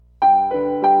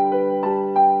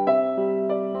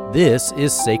This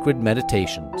is Sacred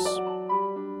Meditations.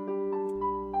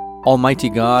 Almighty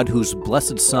God, whose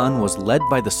blessed Son was led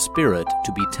by the Spirit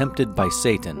to be tempted by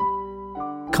Satan,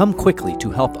 come quickly to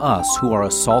help us who are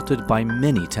assaulted by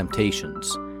many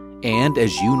temptations. And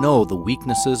as you know the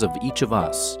weaknesses of each of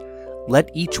us,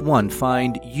 let each one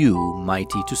find you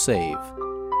mighty to save.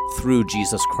 Through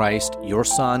Jesus Christ, your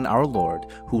Son, our Lord,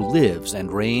 who lives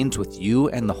and reigns with you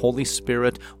and the Holy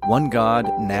Spirit, one God,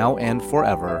 now and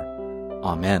forever.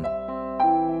 Amen.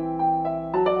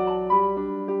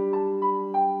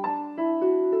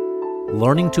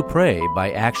 Learning to pray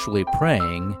by actually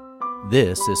praying.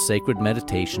 This is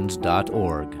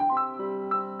sacredmeditations.org.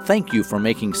 Thank you for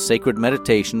making Sacred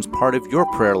Meditations part of your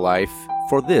prayer life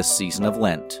for this season of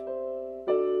Lent.